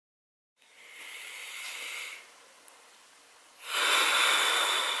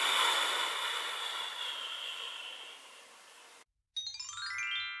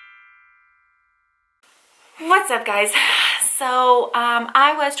What's up, guys? So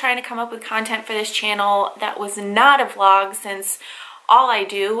I was trying to come up with content for this channel that was not a vlog, since all I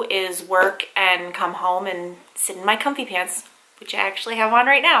do is work and come home and sit in my comfy pants, which I actually have on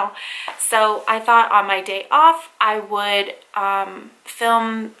right now. So I thought on my day off I would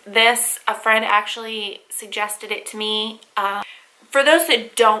film this. A friend actually suggested it to me. For those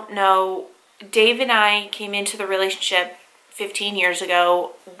that don't know, Dave and I came into the relationship 15 years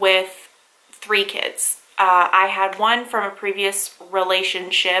ago with 3 kids. I had 1 from a previous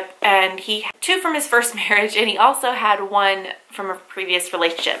relationship, and he had 2 from his first marriage, and he also had 1 from a previous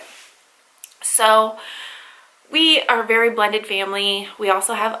relationship. So we are a very blended family. We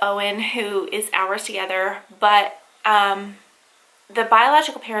also have Owen, who is ours together, but the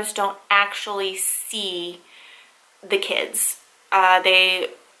biological parents don't actually see the kids. They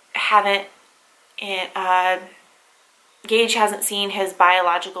haven't, Gaige hasn't seen his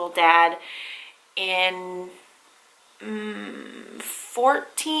biological dad in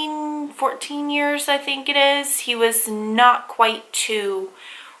 14 years, I think it is. He was not quite 2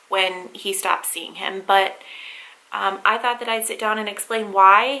 when he stopped seeing him, but I thought that I'd sit down and explain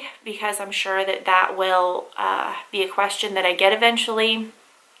why, because I'm sure that that will be a question that I get eventually,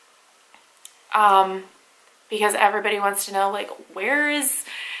 because everybody wants to know, like, where is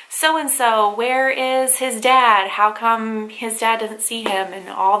so-and-so? Where is his dad? How come his dad doesn't see him? And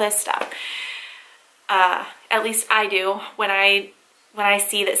all this stuff. At least I do. When I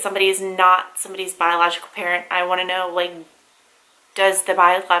see that somebody is not somebody's biological parent, I want to know, like, does the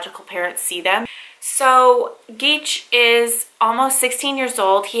biological parent see them? So Gaige is almost 16 years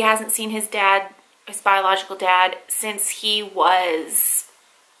old. He hasn't seen his dad, his biological dad, since he was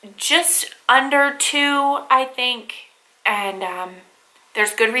just under 2, I think. And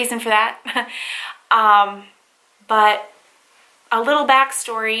there's good reason for that. But a little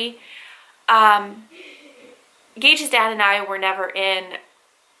backstory. Gaige's dad and I were never in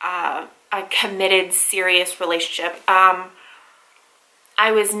a committed, serious relationship.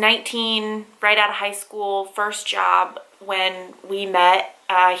 I was 19, right out of high school, first job when we met.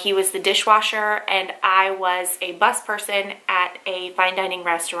 He was the dishwasher, and I was a bus person at a fine dining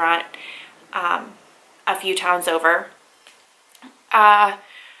restaurant a few towns over.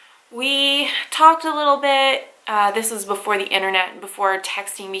 We talked a little bit. This was before the internet, before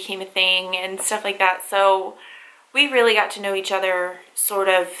texting became a thing and stuff like that. So we really got to know each other sort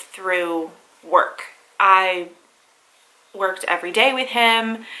of through work. I worked every day with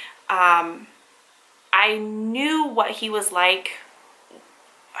him. I knew what he was like,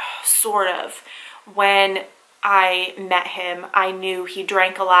 sort of, when I met him. I knew he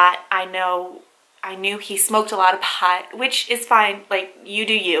drank a lot. I knew he smoked a lot of pot, which is fine, like, you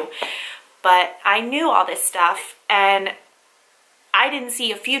do you. But I knew all this stuff, and I didn't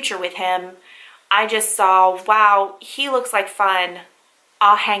see a future with him. I just saw, wow, he looks like fun,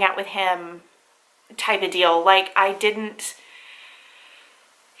 I'll hang out with him type of deal. Like, I didn't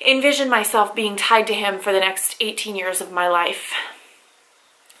envision myself being tied to him for the next 18 years of my life.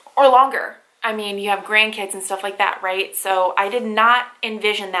 Or longer. I mean, you have grandkids and stuff like that, right? So I did not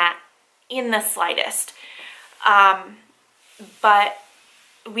envision that in the slightest. But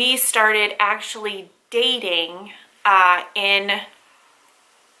we started actually dating in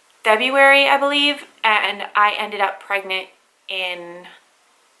February, I believe, and I ended up pregnant in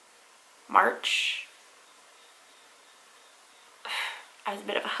March. I was a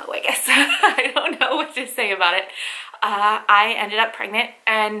bit of a hoe, I guess. I don't know what to say about it. I ended up pregnant,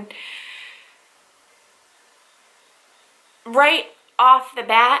 and right off the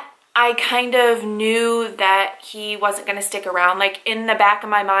bat, I kind of knew that he wasn't going to stick around. Like, in the back of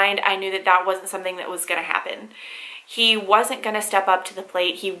my mind, I knew that that wasn't something that was going to happen. He wasn't going to step up to the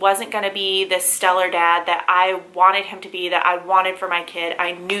plate. He wasn't going to be this stellar dad that I wanted him to be, that I wanted for my kid.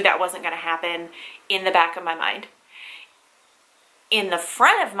 I knew that wasn't going to happen in the back of my mind. In the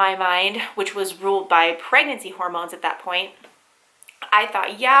front of my mind, which was ruled by pregnancy hormones at that point, I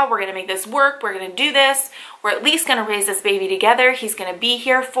thought, yeah, we're going to make this work. We're going to do this. We're at least going to raise this baby together. He's going to be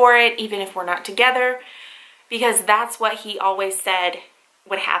here for it, even if we're not together, because that's what he always said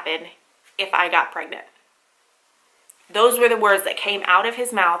would happen if I got pregnant. Those were the words that came out of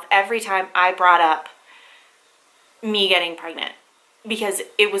his mouth every time I brought up me getting pregnant, because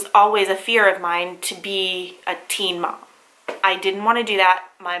it was always a fear of mine to be a teen mom. I didn't want to do that.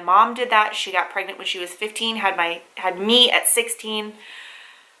 My mom did that. She got pregnant when she was 15, had me at 16.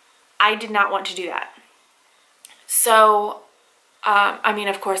 I did not want to do that. So, I mean,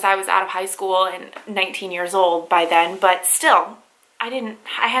 of course, I was out of high school and 19 years old by then, but still, I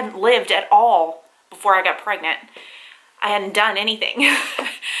hadn't lived at all before I got pregnant. I hadn't done anything.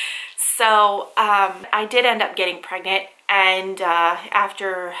 So I did end up getting pregnant, and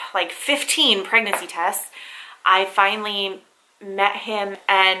after like 15 pregnancy tests, I finally met him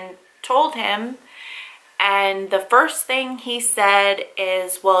and told him, and the first thing he said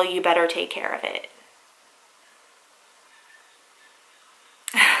is, well, you better take care of it.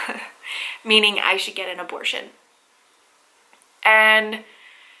 Meaning I should get an abortion. And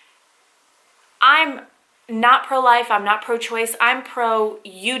I'm not pro-life, I'm not pro-choice, I'm pro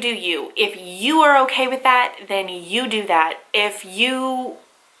you do you. If you are okay with that, then you do that. If you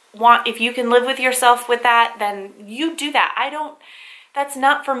can live with yourself with that, then you do that. That's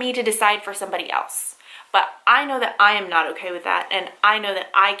not for me to decide for somebody else. But I know that I am not okay with that, and I know that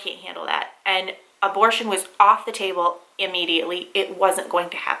I can't handle that. And abortion was off the table immediately. It wasn't going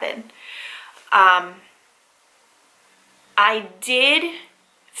to happen. I did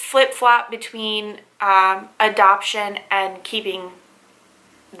flip-flop between adoption and keeping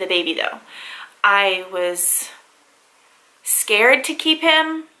the baby, though. I was scared to keep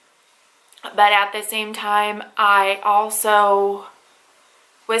him, but at the same time, I also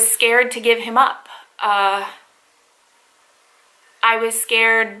was scared to give him up. I was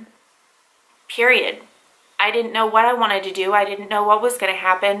scared, period. I didn't know what I wanted to do. I didn't know what was going to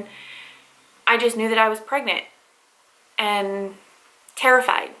happen. I just knew that I was pregnant and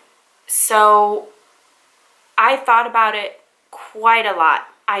terrified. So I thought about it quite a lot.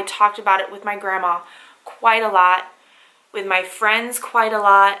 I talked about it with my grandma quite a lot, with my friends quite a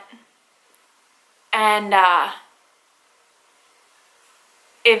lot, and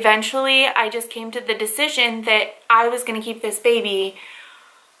eventually I just came to the decision that I was going to keep this baby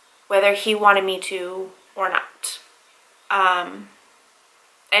whether he wanted me to or not.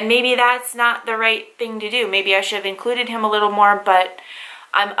 And maybe that's not the right thing to do. Maybe I should have included him a little more, but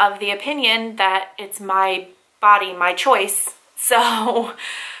I'm of the opinion that it's my body, my choice. So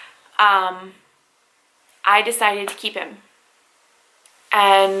I decided to keep him.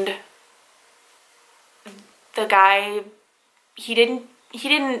 And the guy, he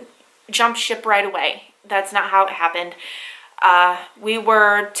didn't jump ship right away. That's not how it happened. We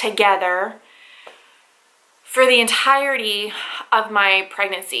were together for the entirety of my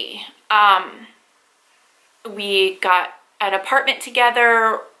pregnancy. We got an apartment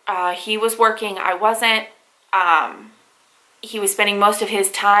together. He was working, I wasn't. He was spending most of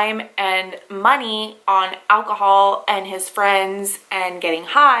his time and money on alcohol and his friends and getting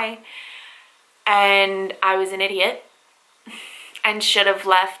high. And I was an idiot and should have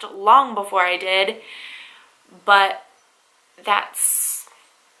left long before I did. But that's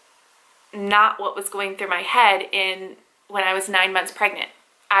not what was going through my head when I was 9 months pregnant.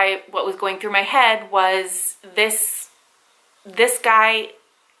 What was going through my head was this guy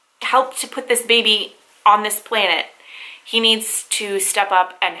helped to put this baby on this planet. He needs to step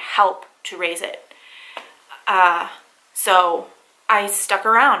up and help to raise it. So I stuck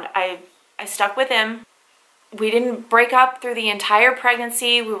around. I stuck with him. We didn't break up through the entire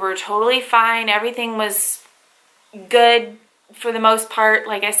pregnancy. We were totally fine. Everything was good for the most part.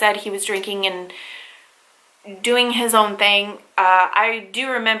 Like I said, he was drinking and doing his own thing. I do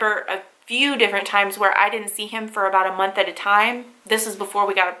remember a few different times where I didn't see him for about a month at a time. This was before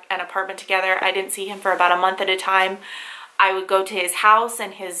we got an apartment together. I didn't see him for about a month at a time. I would go to his house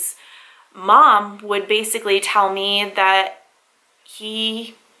and his mom would basically tell me that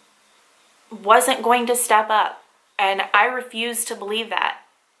he wasn't going to step up. And I refused to believe that.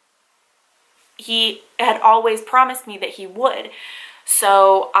 He had always promised me that he would.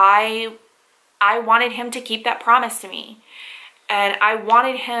 So I wanted him to keep that promise to me. And I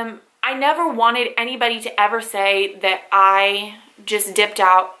never wanted anybody to ever say that I just dipped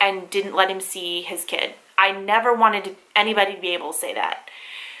out and didn't let him see his kid. I never wanted anybody to be able to say that.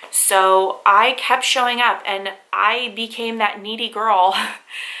 So I kept showing up, and I became that needy girl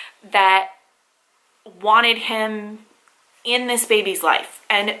that wanted him in this baby's life.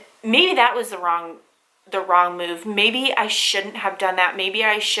 And maybe that was the wrong move. Maybe I shouldn't have done that. Maybe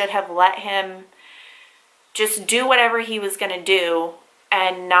I should have let him just do whatever he was going to do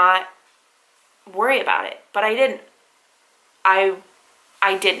and not worry about it. But I didn't. I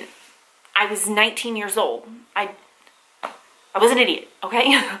didn't. I was 19 years old. I was an idiot,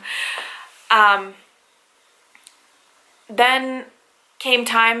 okay? Then came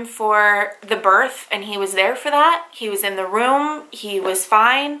time for the birth, and he was there for that. He was in the room. He was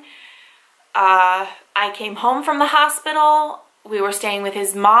fine. I came home from the hospital. We were staying with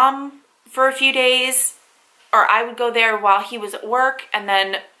his mom for a few days, or I would go there while he was at work, and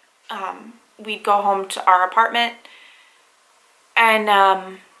then we'd go home to our apartment.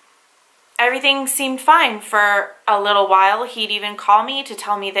 And everything seemed fine for a little while. He'd even call me to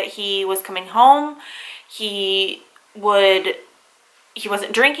tell me that he was coming home. He wasn't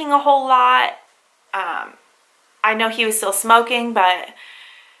drinking a whole lot. I know he was still smoking, but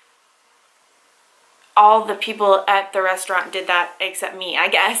all the people at the restaurant did that except me, I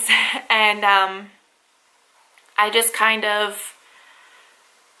guess. And I just kind of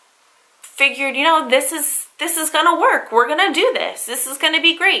figured, you know, this is gonna work. We're gonna do this. This is gonna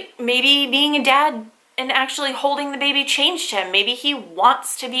be great. Maybe being a dad and actually holding the baby changed him. Maybe he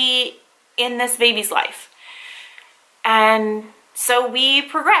wants to be in this baby's life. And so we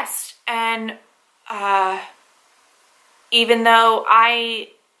progressed. And even though I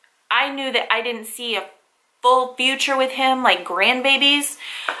knew that I didn't see a full future with him, like grandbabies,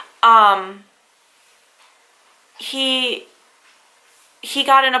 he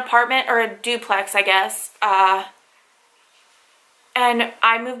got an apartment, or a duplex, I guess, and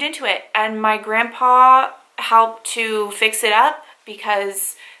I moved into it, and my grandpa helped to fix it up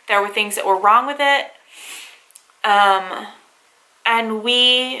because there were things that were wrong with it, and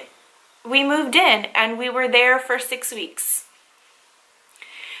we moved in, and we were there for 6 weeks,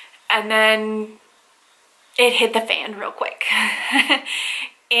 and then it hit the fan real quick.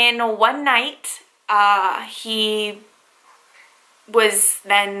 In one night, he was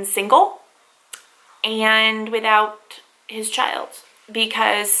then single and without his child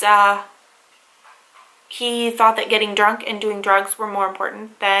because he thought that getting drunk and doing drugs were more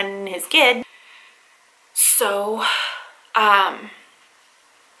important than his kid. So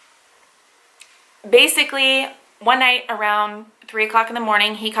basically one night around 3 o'clock in the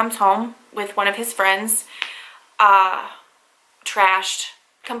morning, he comes home with one of his friends, trashed,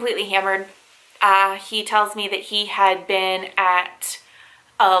 completely hammered. He tells me that he had been at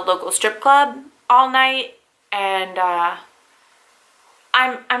a local strip club all night, and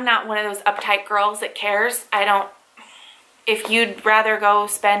I'm not one of those uptight girls that cares. If you'd rather go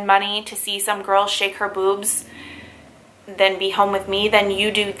spend money to see some girl shake her boobs than be home with me, then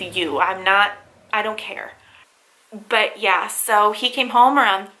you do you. I don't care. But yeah, so he came home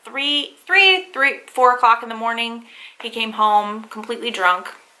around 4 o'clock in the morning. He came home completely drunk.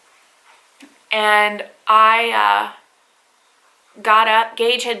 And I got up.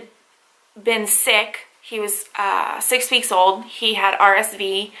 Gaige had been sick. He was 6 weeks old. He had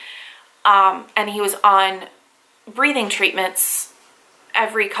RSV, and he was on breathing treatments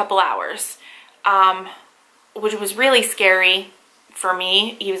every couple hours, which was really scary for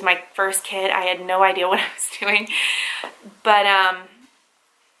me. He was my first kid. I had no idea what I was doing. But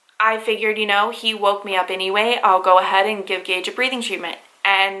I figured, you know, he woke me up anyway. I'll go ahead and give Gaige a breathing treatment.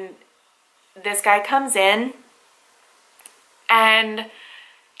 And this guy comes in and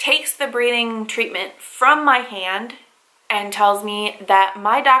takes the breathing treatment from my hand and tells me that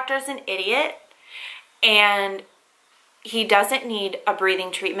my doctor's an idiot and he doesn't need a breathing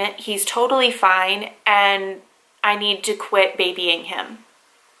treatment. He's totally fine and I need to quit babying him.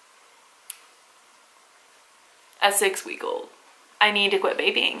 A 6-week-old. I need to quit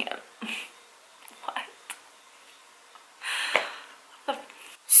babying him. What?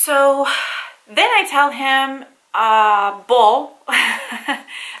 So then I tell him, bull,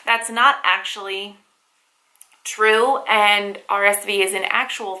 that's not actually true, and RSV is an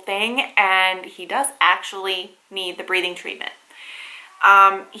actual thing, and he does actually need the breathing treatment.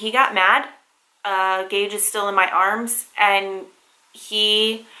 He got mad. Gaige is still in my arms, and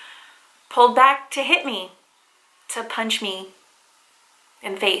he pulled back to hit me, to punch me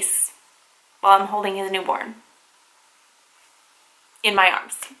in the face while I'm holding his newborn in my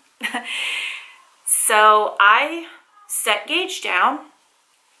arms. So I set Gaige down,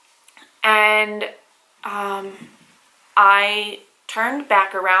 and I turned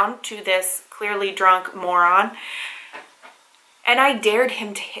back around to this clearly drunk moron, and I dared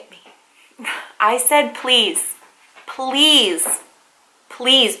him to hit me. I said, please, please,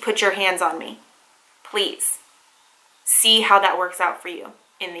 please put your hands on me. Please. See how that works out for you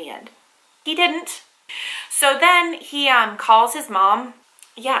in the end. He didn't. So then he calls his mom.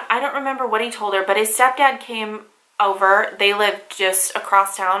 Yeah, I don't remember what he told her, but his stepdad came over. They lived just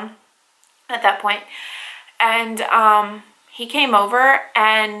across town at that point. And he came over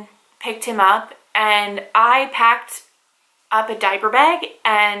and picked him up, and I packed up a diaper bag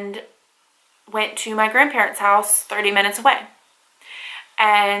and went to my grandparents' house 30 minutes away.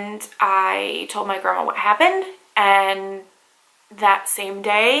 And I told my grandma what happened, and that same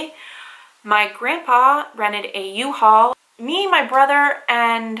day, my grandpa rented a U-Haul. Me, my brother,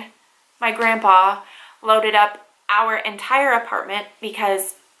 and my grandpa loaded up our entire apartment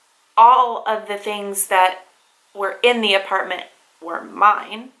because all of the things that were in the apartment were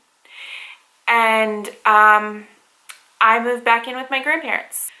mine. And I moved back in with my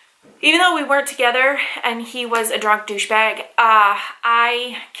grandparents. Even though we weren't together and he was a drunk douchebag,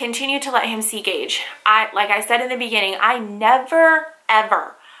 I continued to let him see Gaige. Like I said in the beginning, I never,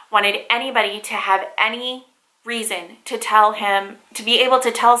 ever wanted anybody to have any reason to tell him, to be able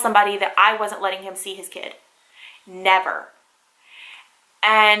to tell somebody that I wasn't letting him see his kid. Never.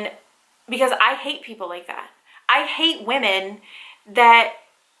 And because I hate people like that. I hate women that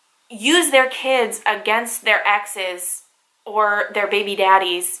use their kids against their exes or their baby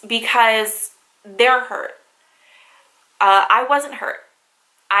daddies because they're hurt. I wasn't hurt.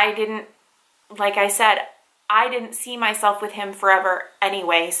 I didn't, like I said, I didn't see myself with him forever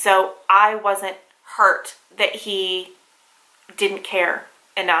anyway, so I wasn't hurt that he didn't care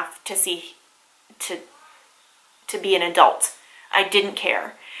enough to see, to be an adult. I didn't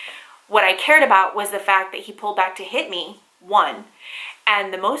care. What I cared about was the fact that he pulled back to hit me, one,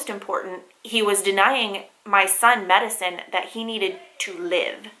 and the most important, he was denying my son medicine that he needed to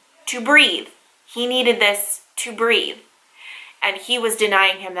live, to breathe. He needed this to breathe. And he was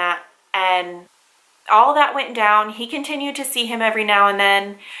denying him that. And all that went down. He continued to see him every now and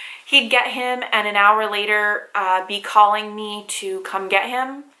then. He'd get him and an hour later be calling me to come get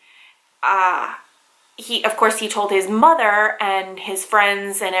him. Of course, he told his mother and his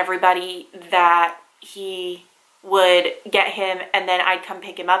friends and everybody that he would get him and then I'd come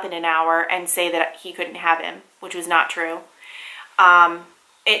pick him up in an hour and say that he couldn't have him, which was not true.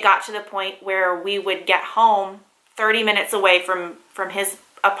 It got to the point where we would get home 30 minutes away from his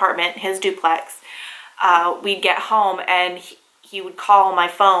apartment, his duplex. We'd get home and he would call my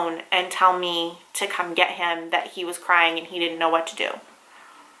phone and tell me to come get him, that he was crying and he didn't know what to do.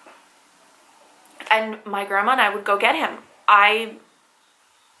 And my grandma and I would go get him. I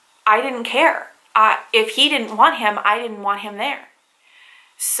didn't care. If he didn't want him, I didn't want him there.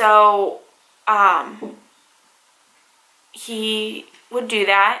 So he would do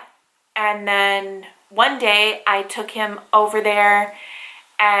that. And then one day I took him over there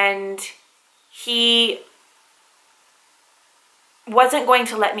and he wasn't going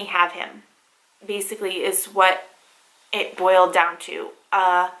to let me have him, basically, is what it boiled down to.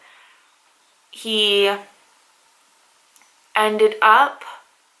 He ended up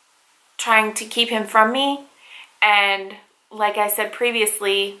trying to keep him from me, and like I said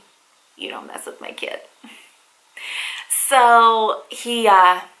previously, you don't mess with my kid. So he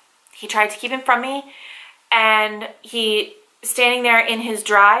tried to keep him from me, and he, standing there in his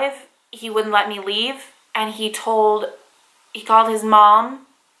drive, he wouldn't let me leave, and he called his mom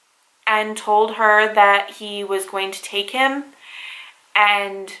and told her that he was going to take him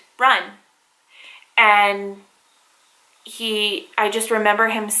and run. And I just remember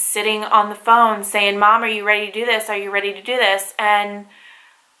him sitting on the phone saying, "Mom, are you ready to do this? Are you ready to do this?" And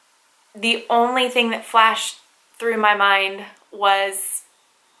the only thing that flashed through my mind was,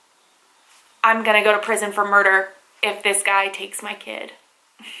 I'm gonna go to prison for murder if this guy takes my kid.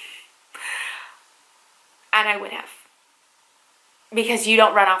 And I would have. Because you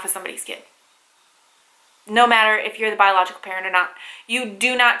don't run off with somebody's kid. No matter if you're the biological parent or not. You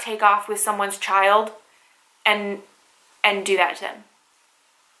do not take off with someone's child and do that to them.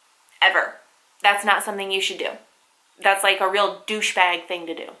 Ever. That's not something you should do. That's like a real douchebag thing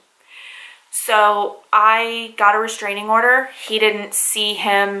to do. So I got a restraining order. He didn't see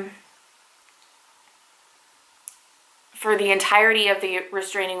him for the entirety of the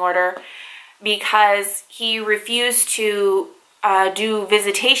restraining order because he refused to do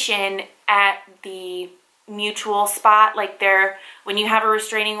visitation at the mutual spot. Like when you have a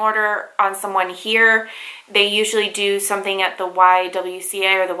restraining order on someone here, they usually do something at the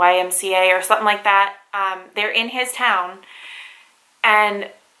YWCA or the YMCA or something like that. They're in his town,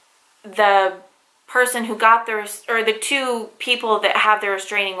 and the person who got the two people that have the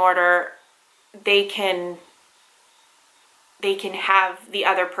restraining order, they can have the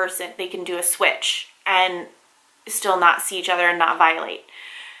other person, they can do a switch and still not see each other and not violate.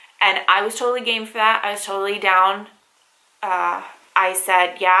 And I was totally game for that. I was totally down. I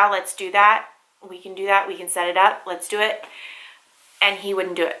said, yeah, let's do that. We can do that. We can set it up. Let's do it. And he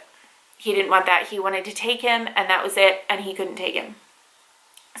wouldn't do it. He didn't want that. He wanted to take him, and that was it, and he couldn't take him.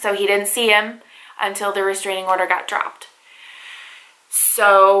 So he didn't see him until the restraining order got dropped.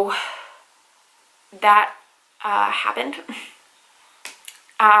 So that happened.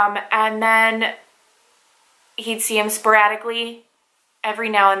 And then he'd see him sporadically every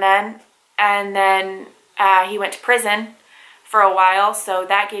now and then he went to prison for a while, so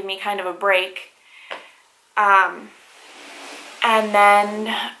that gave me kind of a break. And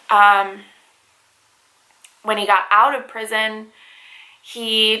then when he got out of prison,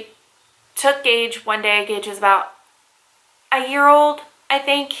 he took Gaige one day. Gaige was about a year old, I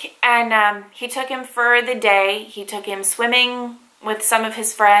think, and he took him for the day. He took him swimming with some of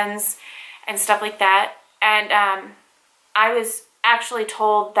his friends and stuff like that. And I was actually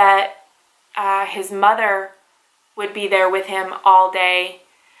told that his mother would be there with him all day.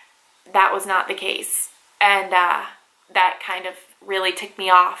 That was not the case. And that kind of really ticked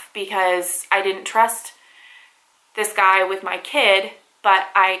me off because I didn't trust this guy with my kid, but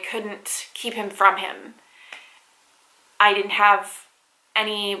I couldn't keep him from him. I didn't have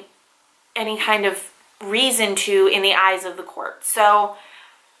any kind of reason to in the eyes of the court. So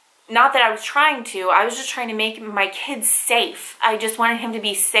not that I was trying to, I was just trying to make my kid safe. I just wanted him to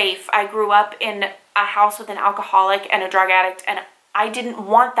be safe. I grew up in a house with an alcoholic and a drug addict, and I didn't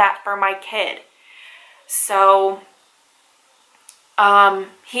want that for my kid. So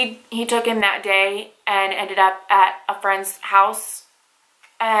he took him that day and ended up at a friend's house.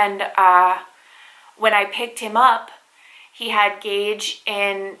 And when I picked him up, he had Gaige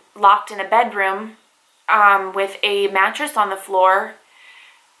locked in a bedroom with a mattress on the floor.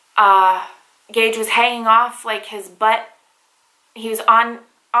 Gaige was hanging off, like, his butt. He was on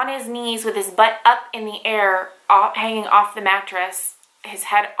his knees with his butt up in the air, hanging off the mattress, his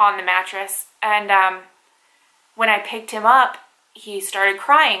head on the mattress. And when I picked him up, he started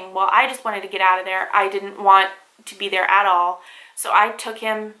crying. Well, I just wanted to get out of there. I didn't want to be there at all. So I took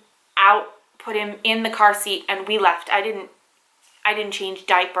him out, put him in the car seat, and we left. I didn't change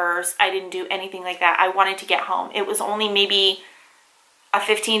diapers. I didn't do anything like that. I wanted to get home. It was only maybe a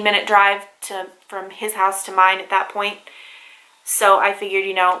 15-minute drive from his house to mine at that point. So I figured,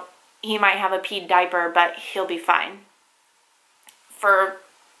 you know, he might have a peed diaper, but he'll be fine for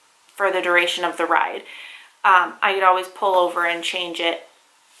the duration of the ride. I could always pull over and change it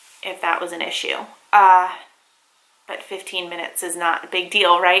if that was an issue. But 15 minutes is not a big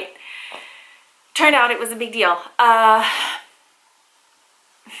deal, right? Turned out it was a big deal.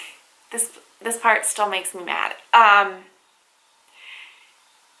 This part still makes me mad.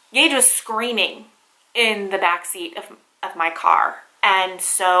 Gaige was screaming in the backseat of my car. And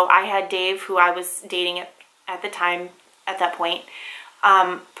so I had Dave, who I was dating at the time, at that point,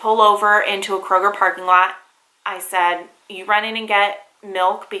 pull over into a Kroger parking lot. I said, you run in and get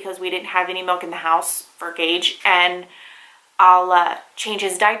milk, because we didn't have any milk in the house for Gaige, and I'll change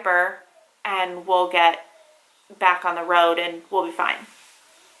his diaper and we'll get back on the road and we'll be fine.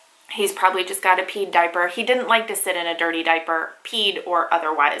 He's probably just got a peed diaper. He didn't like to sit in a dirty diaper, peed or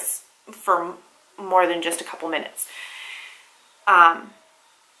otherwise, for more than just a couple minutes. I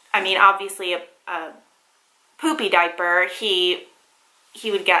mean, obviously a poopy diaper, he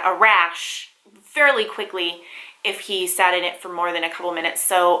would get a rash fairly quickly if he sat in it for more than a couple minutes.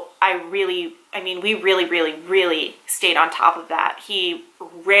 So we really stayed on top of that. He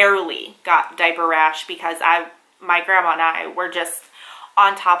rarely got diaper rash because my grandma and I were just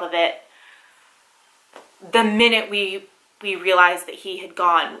on top of it. The minute we realized that he had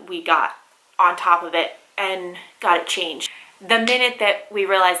gone, we got on top of it and got it changed. The minute that we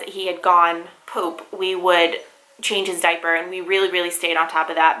realized that he had gone poop, we would change his diaper, and we really stayed on top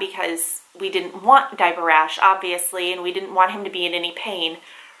of that because we didn't want diaper rash, obviously, and we didn't want him to be in any pain.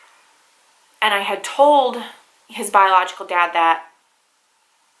 And I had told his biological dad that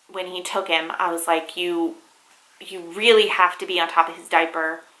when he took him. I was like, you really have to be on top of his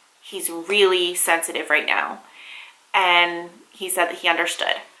diaper. He's really sensitive right now. And he said that he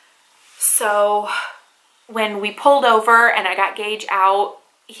understood. So when we pulled over and I got Gaige out,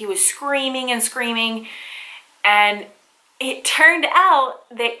 he was screaming and screaming. And it turned out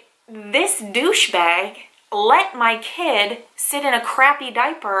that this douchebag let my kid sit in a crappy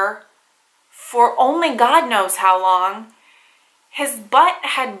diaper for only God knows how long. His butt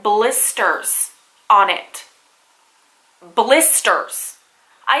had blisters on it. Blisters.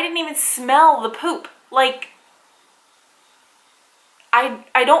 I didn't even smell the poop. Like,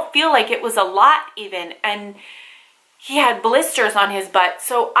 I don't feel like it was a lot even. And he had blisters on his butt.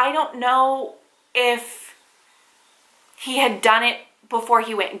 So I don't know if he had done it before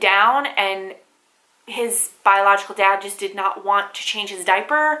he went down and his biological dad just did not want to change his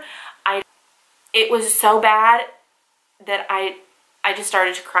diaper. It was so bad that I just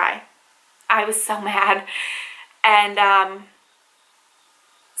started to cry. I was so mad. And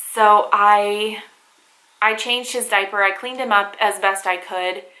so I changed his diaper. I cleaned him up as best I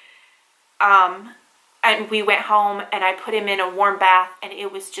could. And we went home and I put him in a warm bath, and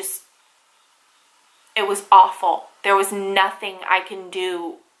it was awful. There was nothing I can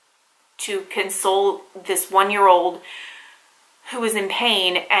do to console this 1-year-old who was in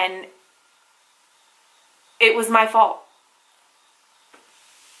pain, and it was my fault.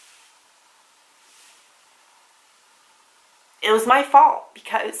 It was my fault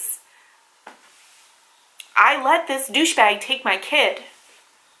because I let this douchebag take my kid.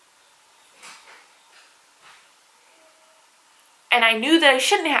 And I knew that I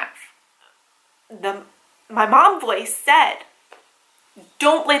shouldn't have. My mom voice said,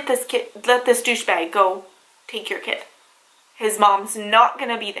 don't let this douchebag go take your kid. His mom's not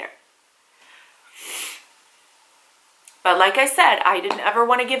gonna be there. But like I said, I didn't ever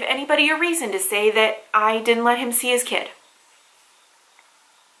want to give anybody a reason to say that I didn't let him see his kid.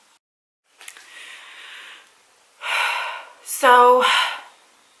 So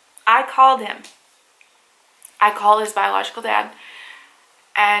I called him. I called his biological dad,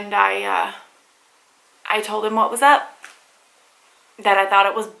 and I told him what was up. That I thought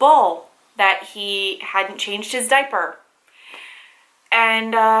it was bull that he hadn't changed his diaper.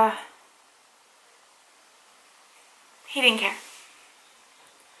 And he didn't care.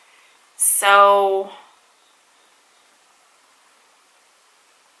 So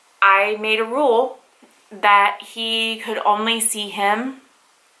I made a rule that he could only see him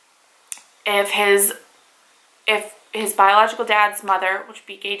if his biological dad's mother, which would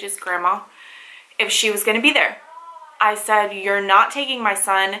be Gaige's grandma, if she was going to be there. I said, you're not taking my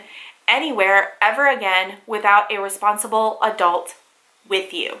son anywhere ever again without a responsible adult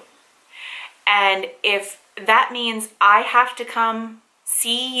with you. And if that means I have to come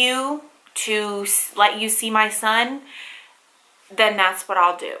see you to let you see my son, then that's what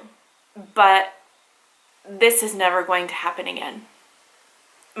I'll do. But this is never going to happen again.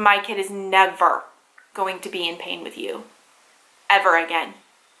 My kid is never going to be in pain with you ever again.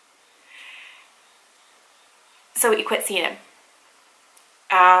 So we quit seeing him.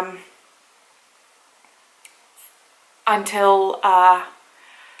 Until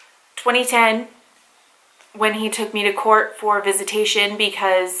 2010, when he took me to court for visitation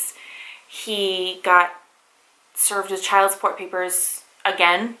because he got served with child support papers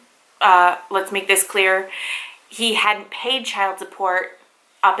again. Let's make this clear. He hadn't paid child support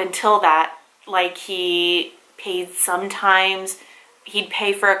up until that. Like, he paid sometimes. He'd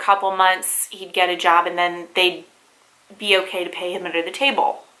pay for a couple months, he'd get a job, and then they'd be okay to pay him under the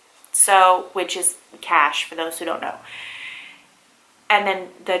table. So, which is cash for those who don't know. And then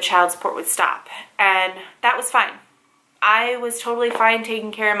the child support would stop. And that was fine. I was totally fine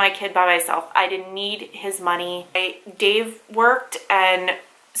taking care of my kid by myself. I didn't need his money. Dave worked and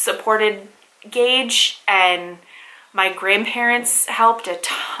supported Gaige, and my grandparents helped a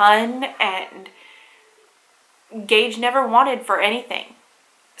ton, and Gaige never wanted for anything.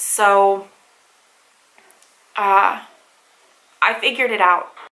 So I figured it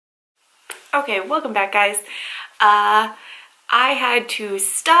out. Okay, welcome back, guys. I had to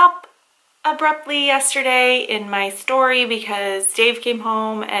stop abruptly yesterday in my story because Dave came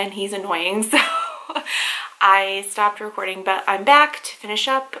home and he's annoying, so I stopped recording, but I'm back to finish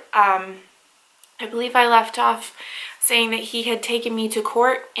up. I believe I left off saying that he had taken me to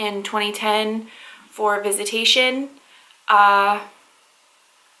court in 2010 for visitation.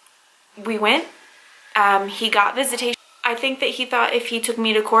 We went. He got visitation. I think that he thought if he took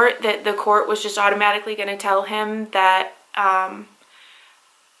me to court that the court was just automatically going to tell him that,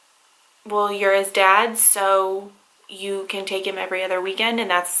 well, you're his dad, so you can take him every other weekend,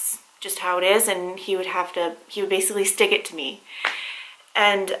 and that's just how it is, and he would basically stick it to me.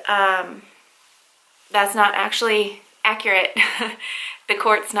 And that's not actually accurate. The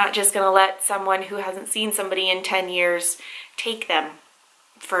court's not just going to let someone who hasn't seen somebody in 10 years take them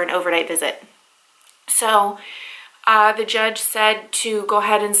for an overnight visit. So the judge said to go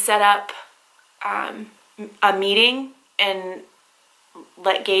ahead and set up a meeting and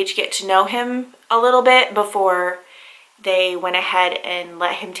let Gaige get to know him a little bit before they went ahead and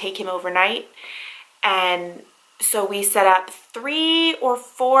let him take him overnight. And so we set up 3 or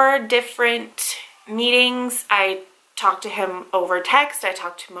 4 different meetings. I talked to him over text. I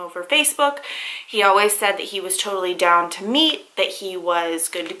talked to him over Facebook. He always said that he was totally down to meet, that he was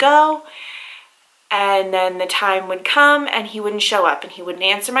good to go. And then the time would come and he wouldn't show up, and he wouldn't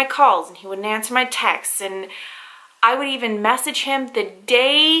answer my calls, and he wouldn't answer my texts. And I would even message him the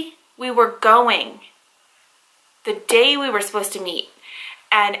day we were going, the day we were supposed to meet,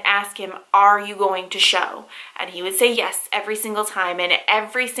 and ask him, are you going to show? And he would say yes every single time. And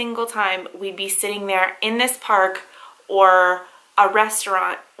every single time we'd be sitting there in this park or a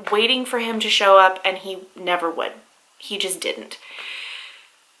restaurant waiting for him to show up, and he never would. He just didn't.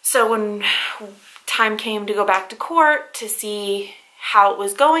 So when time came to go back to court to see how it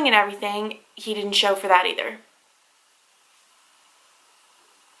was going and everything, he didn't show for that either.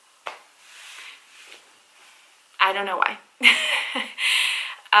 I don't know why.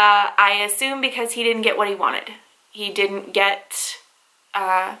 I assume because he didn't get what he wanted. he didn't get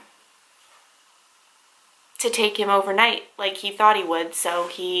to take him overnight like he thought he would. So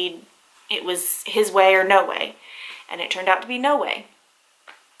it was his way or no way. And it turned out to be no way.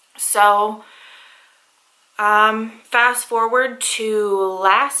 So fast forward to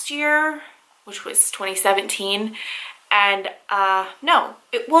last year, which was 2017. And no,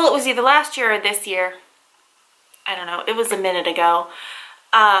 it was either last year or this year. I don't know. It was a minute ago.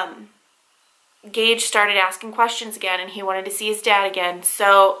 Gaige started asking questions again, and he wanted to see his dad again.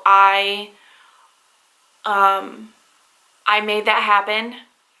 So I made that happen,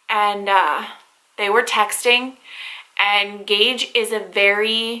 and they were texting, and Gaige is a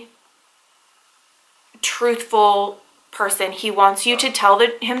very truthful person. He wants you to tell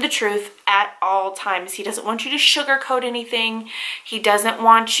him the truth at all times. He doesn't want you to sugarcoat anything. He doesn't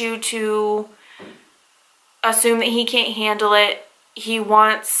want you to assume that he can't handle it. He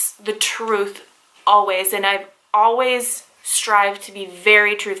wants the truth always, and I've always strived to be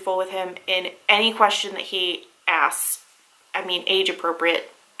very truthful with him in any question that he asks. I mean,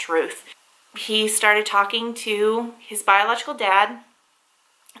 age-appropriate truth. He started talking to his biological dad,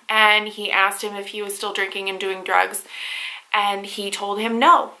 and he asked him if he was still drinking and doing drugs, and he told him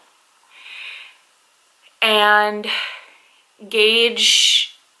no. And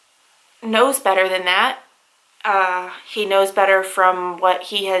Gaige knows better than that. He knows better from what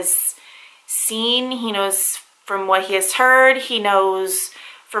he has seen. He knows from what he has heard. He knows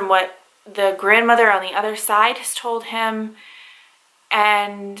from what the grandmother on the other side has told him.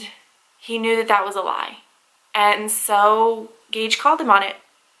 And he knew that that was a lie. And so Gaige called him on it.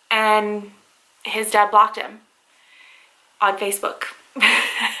 And his dad blocked him on Facebook.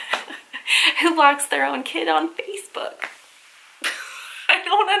 Who blocks their own kid on Facebook? I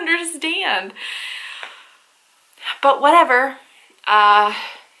don't understand. But whatever.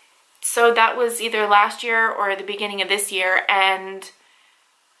 So that was either last year or the beginning of this year, and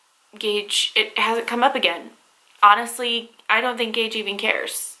Gaige, it hasn't come up again. Honestly, I don't think Gaige even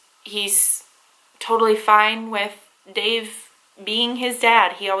cares. He's totally fine with Dave being his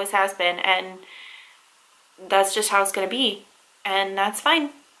dad. He always has been, and that's just how it's going to be, and that's fine.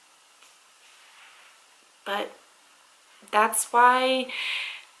 But that's why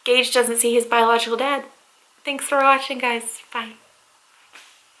Gaige doesn't see his biological dad. Thanks for watching, guys. Bye.